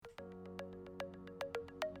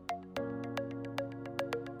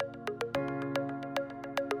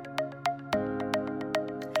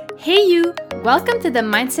Hey you! Welcome to the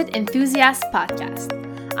Mindset Enthusiast podcast.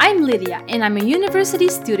 I'm Lydia and I'm a university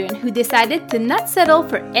student who decided to not settle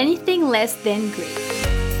for anything less than great.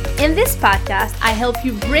 In this podcast, I help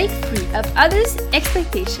you break free of others'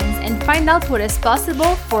 expectations and find out what is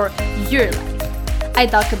possible for your life. I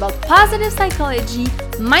talk about positive psychology,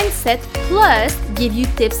 mindset, plus give you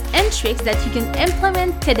tips and tricks that you can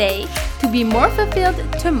implement today to be more fulfilled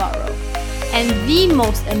tomorrow. And the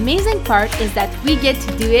most amazing part is that we get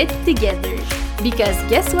to do it together. Because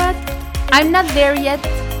guess what? I'm not there yet.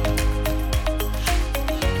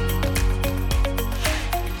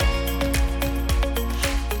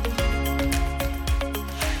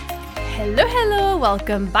 Hello,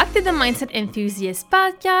 welcome back to the Mindset Enthusiast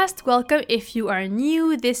podcast. Welcome if you are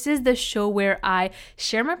new. This is the show where I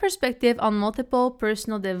share my perspective on multiple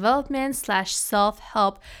personal development /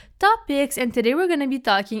 self-help topics, and today we're going to be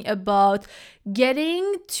talking about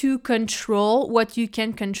getting to control what you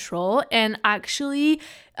can control and actually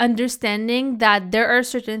understanding that there are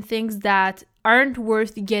certain things that aren't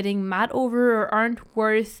worth getting mad over or aren't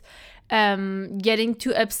worth getting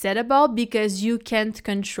too upset about because you can't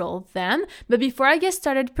control them. But before I get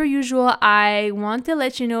started, per usual, I want to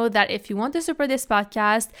let you know that if you want to support this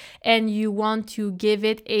podcast and you want to give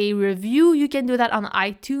it a review, you can do that on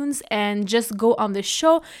iTunes and just go on the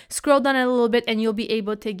show, scroll down a little bit, and you'll be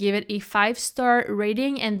able to give it a 5-star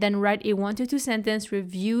rating and then write a 1 to 2 sentence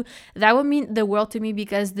review. That would mean the world to me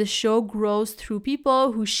because the show grows through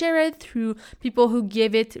people who share it, through people who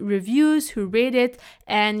give it reviews, who rate it,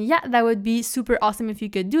 and yeah, that would be super awesome if you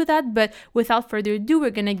could do that. But without further ado, we're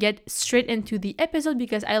gonna get straight into the episode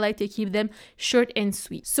because I like to keep them short and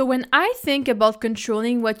sweet. So when I think about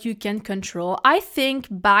controlling what you can control, I think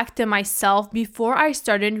back to myself before I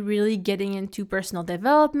started really getting into personal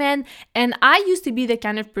development, and I used to be the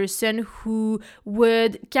kind of person who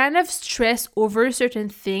would kind of stress over certain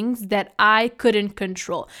things that I couldn't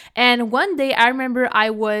control. And one day I remember I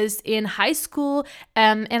was in high school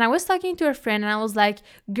and I was talking to a friend and I was like,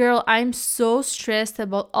 girl, I'm so stressed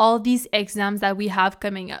about all these exams that we have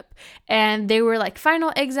coming up. And they were like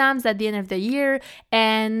final exams at the end of the year.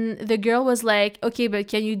 And the girl was like, okay, but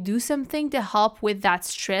can you do something to help with that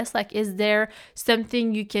stress? Like, is there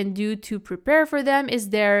something you can do to prepare for them? Is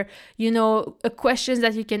there, questions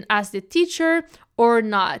that you can ask the teacher or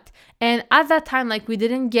not? And at that time, like, we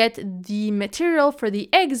didn't get the material for the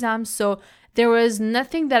exam. So there was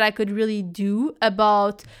nothing that I could really do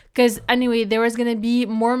about, because anyway, there was going to be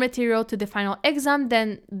more material to the final exam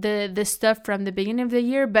than the stuff from the beginning of the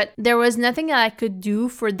year, but there was nothing that I could do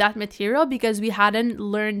for that material because we hadn't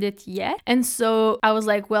learned it yet. And so I was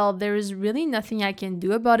like, well, there is really nothing I can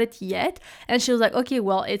do about it yet. And she was like, okay,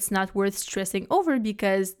 well, it's not worth stressing over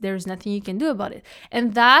because there's nothing you can do about it.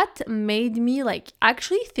 And that made me like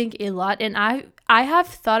actually think a lot. And I have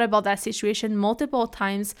thought about that situation multiple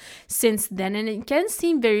times since then, and it can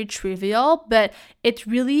seem very trivial, but it's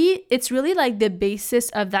really like the basis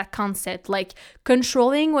of that concept, like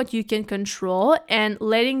controlling what you can control and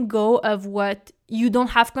letting go of what you don't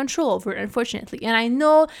have control over, unfortunately. And I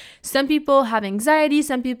know some people have anxiety,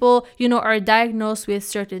 some people, are diagnosed with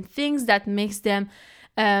certain things that makes them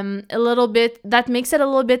makes it a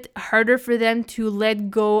little bit harder for them to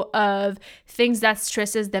let go of things that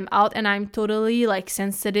stresses them out. And I'm totally like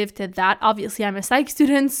sensitive to that. Obviously, I'm a psych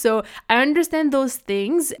student, so I understand those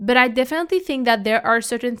things, but I definitely think that there are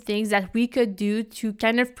certain things that we could do to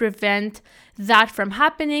kind of prevent that from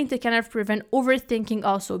happening, to kind of prevent overthinking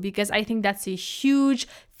also, because I think that's a huge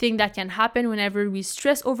thing that can happen whenever we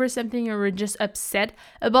stress over something or we're just upset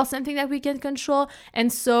about something that we can control.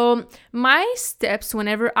 And so my steps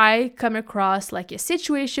whenever I come across like a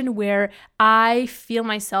situation where I feel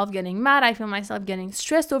myself getting mad, I feel myself getting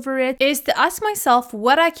stressed over it, is to ask myself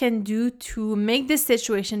what I can do to make this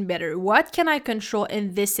situation better. What can I control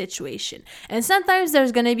in this situation? And sometimes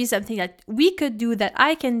there's going to be something that we could do, that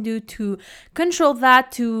I can do to control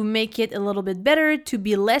that, to make it a little bit better, to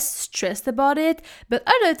be less stressed about it. But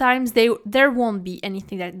other times there won't be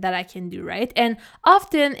anything that I can do, right? And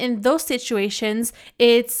often in those situations,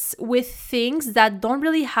 it's with things that don't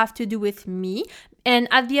really have to do with me. And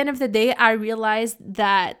at the end of the day, I realized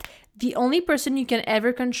that the only person you can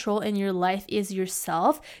ever control in your life is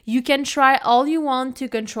yourself. You can try all you want to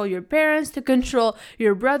control your parents, to control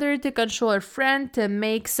your brother, to control a friend, to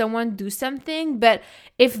make someone do something. But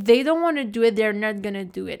if they don't want to do it, they're not going to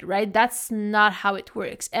do it, right? That's not how it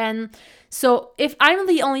works. And So if I'm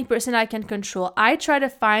the only person I can control, I try to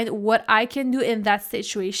find what I can do in that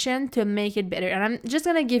situation to make it better. And I'm just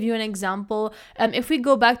gonna give you an example. If we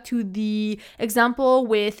go back to the example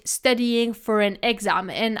with studying for an exam,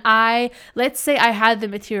 and let's say I had the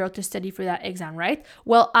material to study for that exam, right?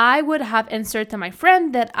 Well, I would have answered to my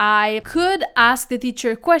friend that I could ask the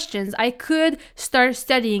teacher questions, I could start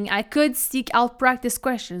studying, I could seek out practice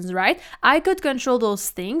questions, right? I could control those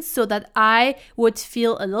things so that I would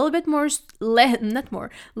feel a little bit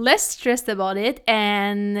less stressed about it.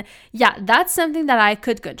 And yeah, that's something that I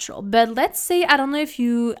could control. But let's say, I don't know if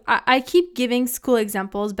I keep giving school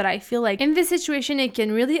examples, but I feel like in this situation it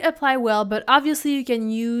can really apply well. But obviously you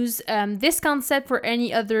can use this concept for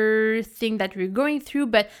any other thing that you're going through.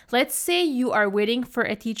 But let's say you are waiting for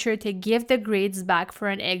a teacher to give the grades back for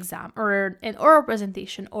an exam or an oral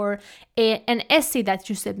presentation or an essay that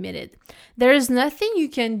you submitted. There is nothing you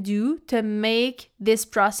can do to make this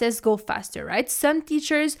process go faster, right? Some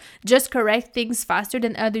teachers just correct things faster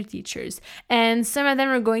than other teachers, and some of them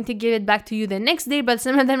are going to give it back to you the next day, but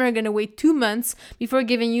some of them are going to wait 2 months before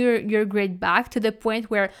giving you your grade back, to the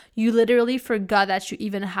point where you literally forgot that you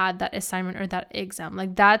even had that assignment or that exam.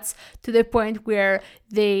 Like, that's to the point where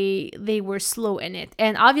they were slow in it.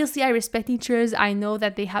 And obviously I respect teachers, I know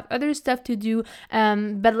that they have other stuff to do,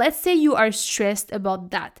 but let's say you are stressed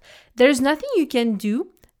about that. There's nothing you can do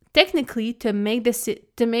technically to make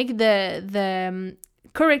the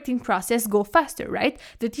correcting process go faster, right?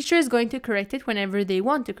 The teacher is going to correct it whenever they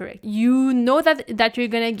want to correct. You know that you're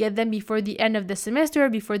going to get them before the end of the semester,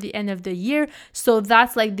 before the end of the year. So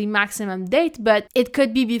that's like the maximum date, but it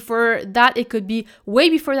could be before that, it could be way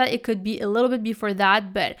before that, it could be a little bit before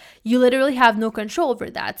that, but you literally have no control over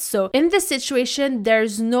that. So in this situation,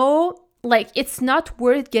 it's not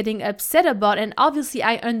worth getting upset about. And obviously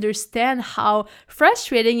I understand how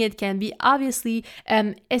frustrating it can be, obviously,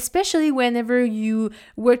 especially whenever you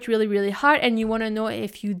worked really, really hard and you want to know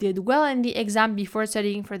if you did well in the exam before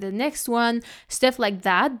studying for the next one, stuff like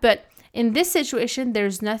that. But in this situation,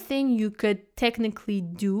 there's nothing you could technically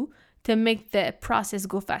do to make the process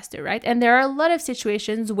go faster, right? And there are a lot of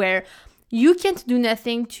situations where you can't do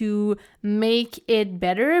nothing to make it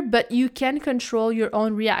better, but you can control your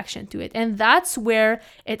own reaction to it. And that's where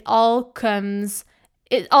it all comes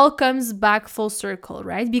back full circle,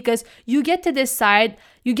 right? Because you get to decide,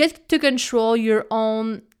 you get to control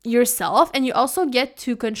yourself, and you also get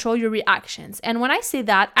to control your reactions. And when I say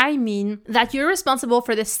that, I mean that you're responsible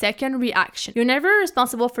for the second reaction. You're never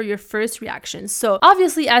responsible for your first reaction. So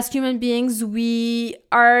obviously, as human beings, we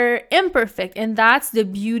are imperfect, and that's the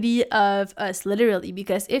beauty of us, literally,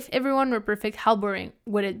 because if everyone were perfect, how boring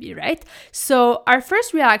would it be, right? So our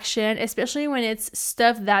first reaction, especially when it's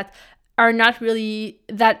stuff that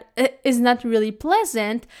is not really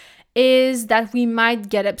pleasant, is that we might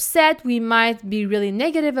get upset, we might be really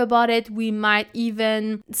negative about it, we might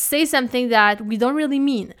even say something that we don't really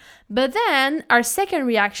mean. But then our second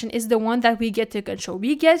reaction is the one that we get to control.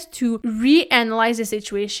 We get to reanalyze the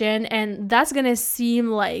situation, and that's gonna seem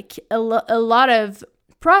like a lot of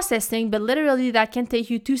processing, but literally that can take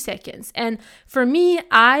you 2 seconds. And for me,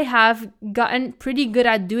 I have gotten pretty good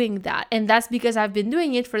at doing that, and that's because I've been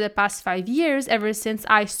doing it for the past 5 years, ever since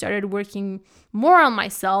I started working more on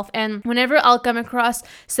myself. And whenever I'll come across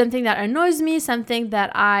something that annoys me, something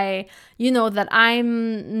that that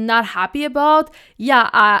I'm not happy about,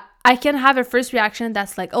 I can have a first reaction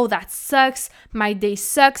that's like, oh, that sucks, my day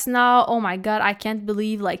sucks now, oh my god, I can't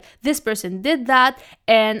believe like this person did that.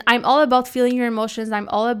 And I'm all about feeling your emotions, I'm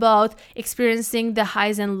all about experiencing the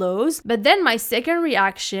highs and lows. But then my second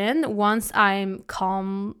reaction, once I'm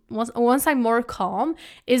more calm,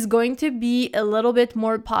 is going to be a little bit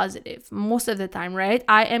more positive most of the time, right?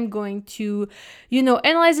 I am going to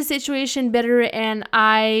analyze the situation better, and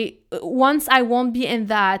once I won't be in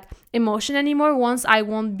that emotion anymore, once I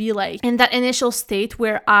won't be like in that initial state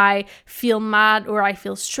where I feel mad or I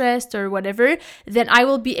feel stressed or whatever, then I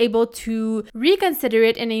will be able to reconsider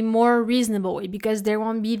it in a more reasonable way, because there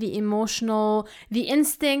won't be the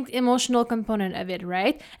instinct emotional component of it,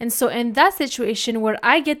 right? And so in that situation, what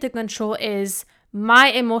I get to control is my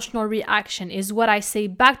emotional reaction, is what I say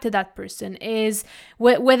back to that person, is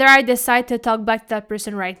whether I decide to talk back to that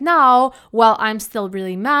person right now while I'm still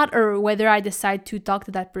really mad, or whether I decide to talk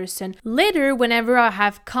to that person later whenever I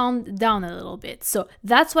have calmed down a little bit. So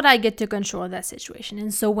that's what I get to control in that situation.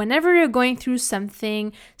 And so whenever you're going through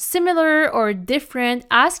something similar or different,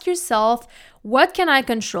 ask yourself, what can I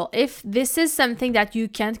control? If this is something that you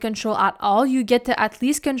can't control at all, you get to at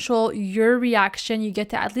least control your reaction. You get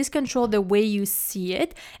to at least control the way you see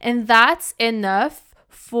it. And that's enough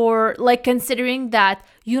for like considering that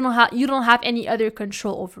you don't have any other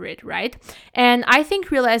control over it, right? And I think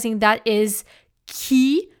realizing that is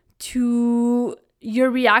key to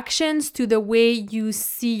your reactions, to the way you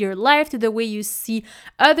see your life, to the way you see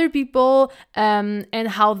other people, and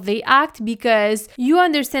how they act, because you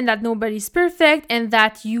understand that nobody's perfect and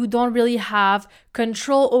that you don't really have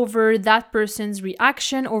control over that person's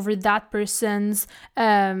reaction, over that person's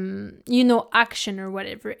action or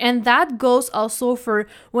whatever. And that goes also for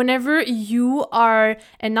whenever you are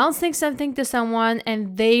announcing something to someone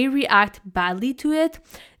and they react badly to it.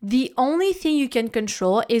 The only thing you can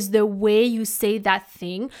control is the way you say that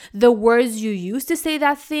thing, the words you use to say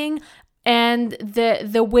that thing, and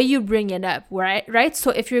the way you bring it up, right?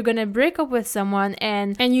 So if you're gonna break up with someone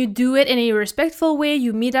and you do it in a respectful way,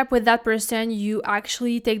 you meet up with that person, you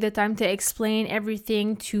actually take the time to explain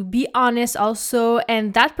everything, to be honest also,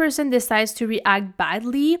 and that person decides to react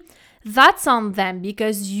badly, that's on them,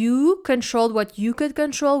 because you controlled what you could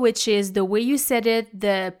control, which is the way you said it,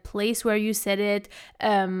 the place where you said it,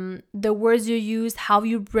 the words you used, how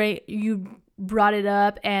you brought it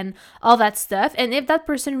up, and all that stuff. And if that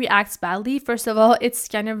person reacts badly, first of all, it's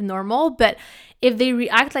kind of normal, but if they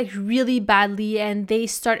react like really badly and they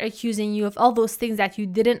start accusing you of all those things that you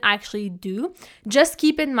didn't actually do, just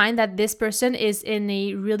keep in mind that this person is in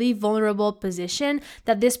a really vulnerable position,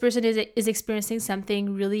 that this person is experiencing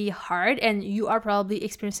something really hard, and you are probably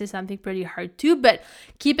experiencing something pretty hard too. But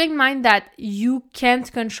keep in mind that you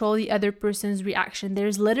can't control the other person's reaction.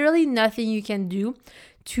 There's literally nothing you can do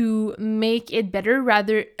to make it better,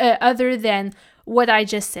 other than what I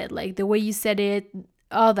just said, like the way you said it,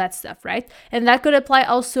 all that stuff, right? And that could apply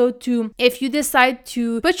also to if you decide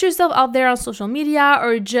to put yourself out there on social media,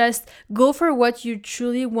 or just go for what you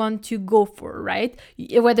truly want to go for, right?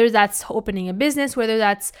 Whether that's opening a business, whether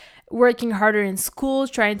that's working harder in school,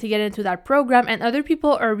 trying to get into that program, and other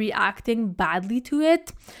people are reacting badly to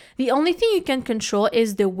it. The only thing you can control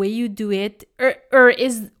is the way you do it, or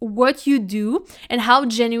is what you do and how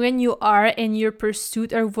genuine you are in your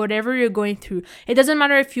pursuit of whatever you're going through. It doesn't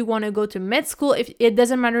matter if you want to go to med school, if it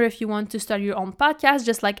doesn't matter if you want to start your own podcast,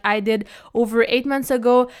 just like I did over 8 months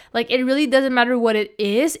ago. Like, it really doesn't matter what it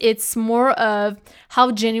is. It's more of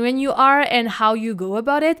how genuine you are and how you go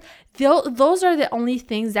about it. Those are the only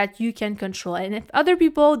things that you can control. And if other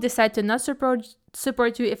people decide to not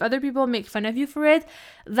support you, if other people make fun of you for it,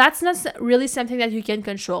 that's not really something that you can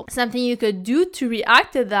control. Something you could do to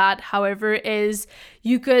react to that, however, is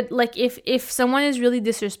you could, like, if someone is really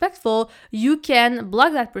disrespectful, you can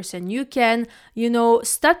block that person. You can,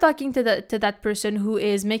 stop talking to that person who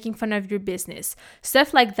is making fun of your business.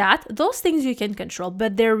 Stuff like that. Those things you can control,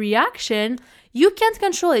 but their reaction, you can't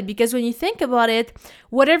control it, because when you think about it,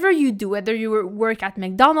 whatever you do, whether you work at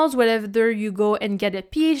McDonald's, whether you go and get a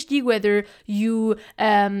PhD, whether you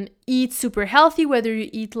eat super healthy, whether you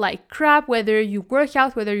eat like crap, whether you work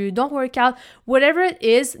out, whether you don't work out, whatever it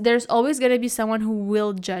is, there's always going to be someone who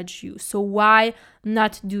will judge you. So why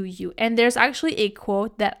not do you? And there's actually a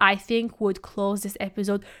quote that I think would close this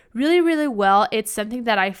episode really, really well. It's something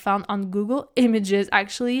that I found on Google Images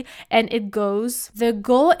actually, and it goes, "The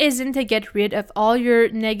goal isn't to get rid of all your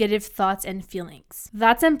negative thoughts and feelings.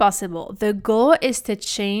 That's impossible. The goal is to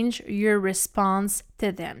change your response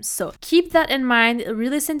to them." So keep that in mind.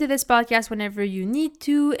 Re-listen to this podcast whenever you need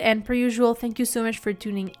to. And per usual, thank you so much for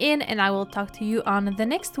tuning in, and I will talk to you on the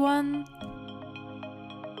next one.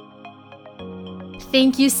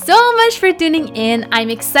 Thank you so much for tuning in. I'm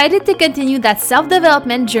excited to continue that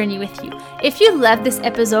self-development journey with you. If you loved this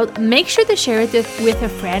episode, make sure to share it with a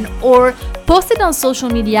friend, or post it on social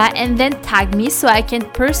media and then tag me so I can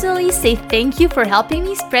personally say thank you for helping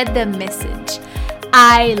me spread the message.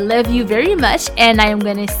 I love you very much, and I am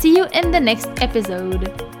gonna see you in the next episode.